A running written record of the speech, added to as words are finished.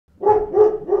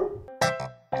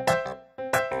Hello,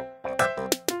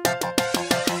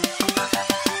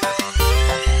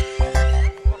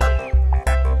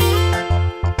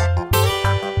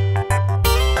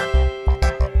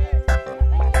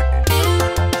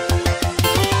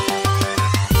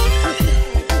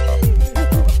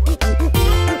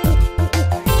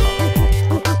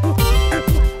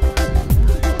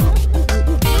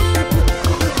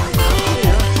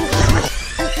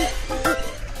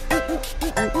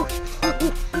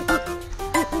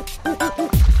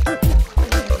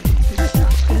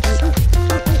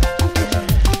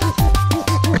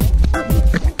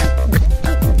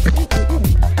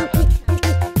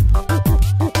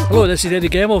 this is Eddie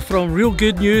Gemmell from Real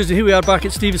Good News, and here we are back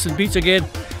at Stevenston Beach again,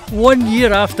 1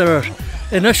 year after our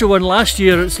initial one last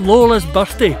year. It's Lola's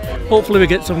birthday. Hopefully we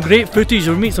get some great footage,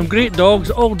 we'll meet some great dogs,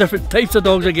 all different types of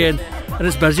dogs again, and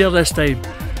it's busier this time.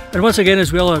 And once again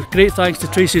as well, a great thanks to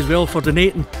Tracy as well for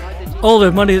donating all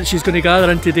the money that she's going to gather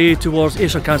in today towards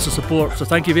Ayrshire Cancer Support. So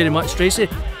thank you very much, Tracy.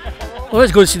 Well,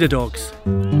 let's go and see the dogs.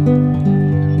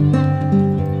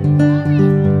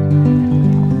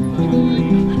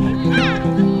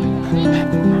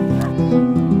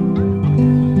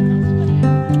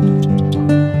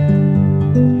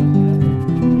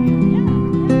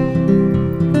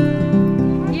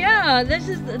 This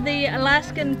is the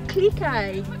Alaskan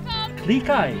Kleekai.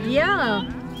 Kleekai? Yeah.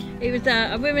 It was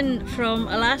a woman from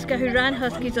Alaska who ran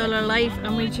huskies all her life,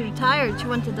 and when she retired she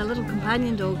wanted a little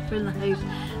companion dog for in the house.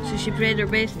 So she bred her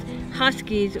best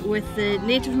huskies with the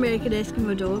Native American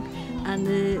Eskimo dog and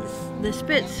the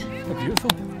Spitz. Oh,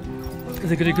 beautiful. Is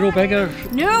they going to grow bigger?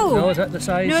 No! No, is that the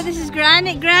size? No, this is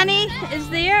Granny. Granny is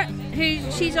there.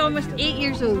 She's almost 8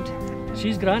 years old.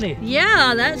 She's Granny?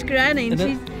 Yeah, that's Granny.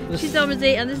 And she's almost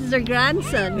 8, and this is her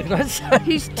grandson. The grandson?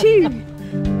 Who's 2.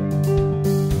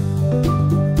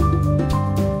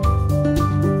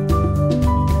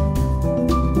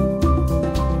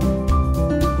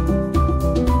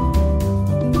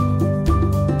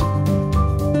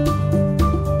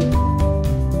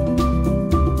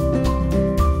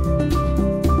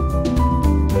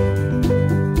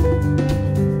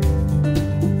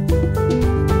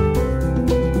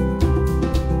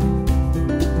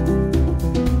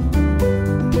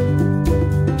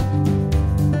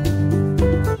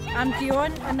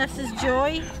 And this is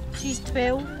Joy, she's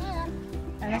 12,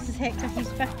 and this is Hector, he's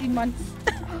 15 months.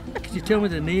 Could you tell me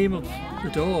the name of the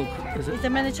dog? He's a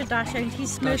miniature dachshund,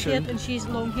 he's smooth-haired and she's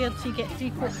long-haired, so you get 3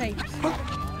 coat types.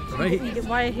 Right. You get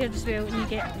wire-haired as well, and you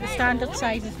get the standard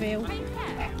size as well.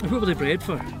 And what were they bred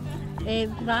for?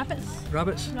 Rabbits.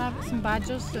 Rabbits? Rabbits and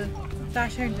badgers, so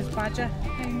dachshund is badger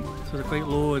hound. So they're quite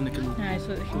low and they can,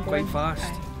 so they can go quite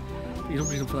fast. You don't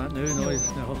breed them for that now, no?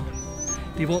 No.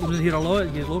 Do you walk them in here a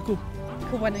lot? You're local?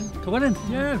 Winning?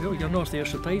 Yeah, well, you're North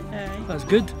Ayrshire type. That's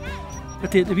good.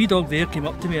 But the wee dog there came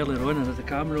up to me earlier on and had the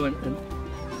camera on, and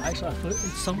actually I thought it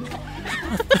was something.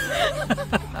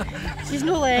 She's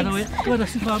no legs. And I went, God, I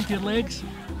see what happened to your legs.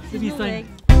 The wee thing.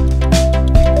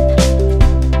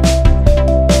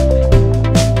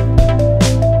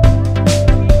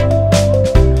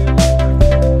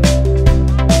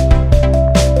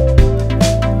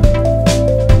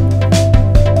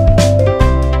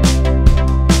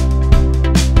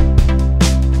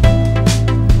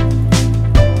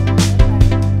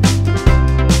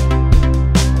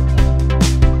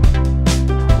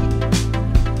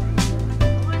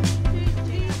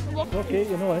 Okay,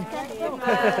 you know it.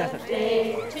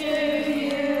 Birthday to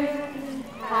you.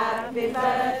 Happy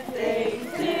birthday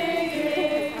to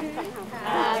you.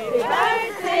 Happy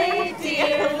birthday,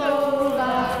 dear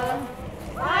Lola.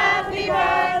 Happy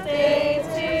birthday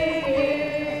to you.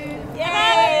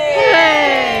 Yay!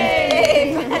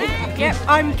 Yep,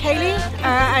 I'm Kaylee,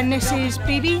 and this is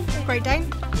Bibi, Great Dane.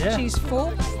 Yeah. She's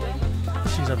 4.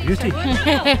 She's a beauty.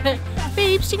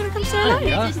 Babes, you gonna come say hello?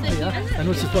 Yeah. I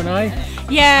noticed one eye.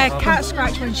 Yeah, cat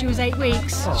scratch when she was 8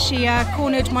 weeks. She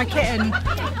cornered my kitten,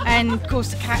 and of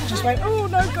course the cat just went, oh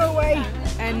no, go away.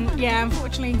 And yeah,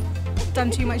 unfortunately done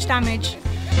too much damage.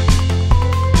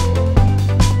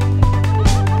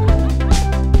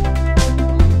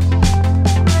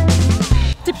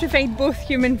 To provide both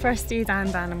human first aid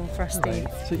and animal first aid.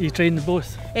 Right. So you train them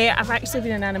both? I've actually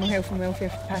been in animal health and welfare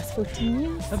for the past 14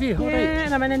 years. Have you? Yeah, Right.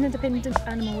 and I'm an independent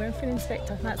animal welfare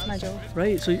inspector, that's my job.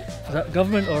 Right, so is that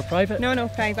government or private? No,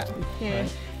 private. Yeah.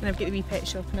 Right. And I've got the wee pet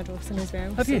shop in Dawson as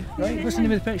well. Have you? Right, what's the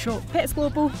name of the pet shop? Pets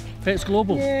Global. Pets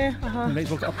Global? Yeah, You might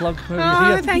as well get a plug while Oh,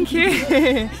 you're here. thank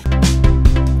you.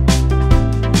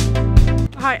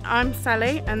 Hi, I'm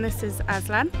Sally and this is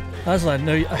Aslan. Aslan,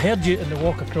 now I heard you in the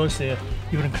walk across there,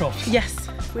 you were in Crofts. Yes,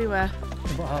 we were.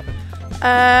 And what happened?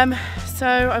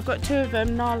 So I've got 2 of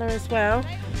them, Nala as well.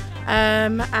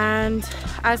 And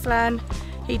Aslan,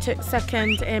 he took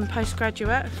second in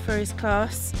postgraduate for his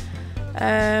class.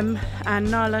 And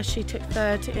Lola, she took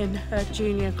third in her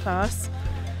junior class.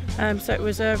 So it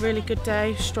was a really good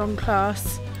day, strong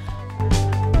class.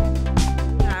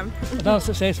 Another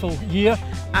successful year.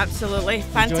 Absolutely,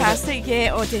 fantastic,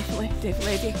 yeah, oh definitely,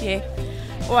 yeah.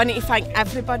 Oh, I need to thank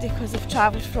everybody because they've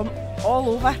travelled from all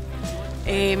over.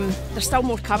 There's still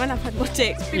more coming, I've had more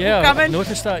text people coming. I've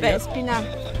noticed that, but it's been a,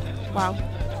 wow.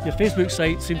 Your Facebook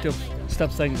site seemed to have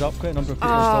stepped things up, quite a number of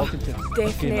people talking to.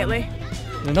 Definitely.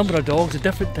 The number of dogs, the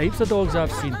different types of dogs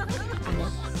I've seen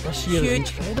this year is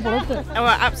incredible, isn't it? Oh,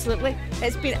 absolutely,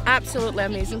 it's been absolutely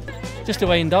amazing. Just to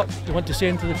wind up, do you want to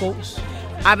say to the folks?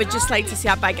 I would just like to say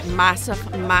a big, massive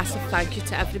thank you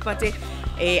to everybody,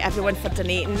 everyone for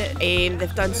donating.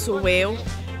 They've done so well.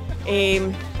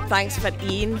 Thanks for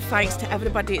Ian, thanks to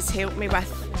everybody that's helped me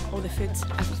with all the foods,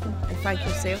 everything, and thank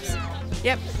yourselves.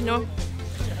 Yep, no,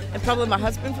 and probably my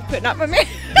husband for putting up with me,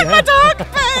 my dog,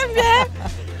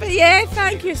 but yeah,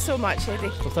 thank you so much, Eddie.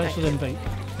 Well, thanks for the invite.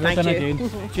 Thank you.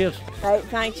 Again. Cheers. Right,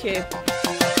 thank you.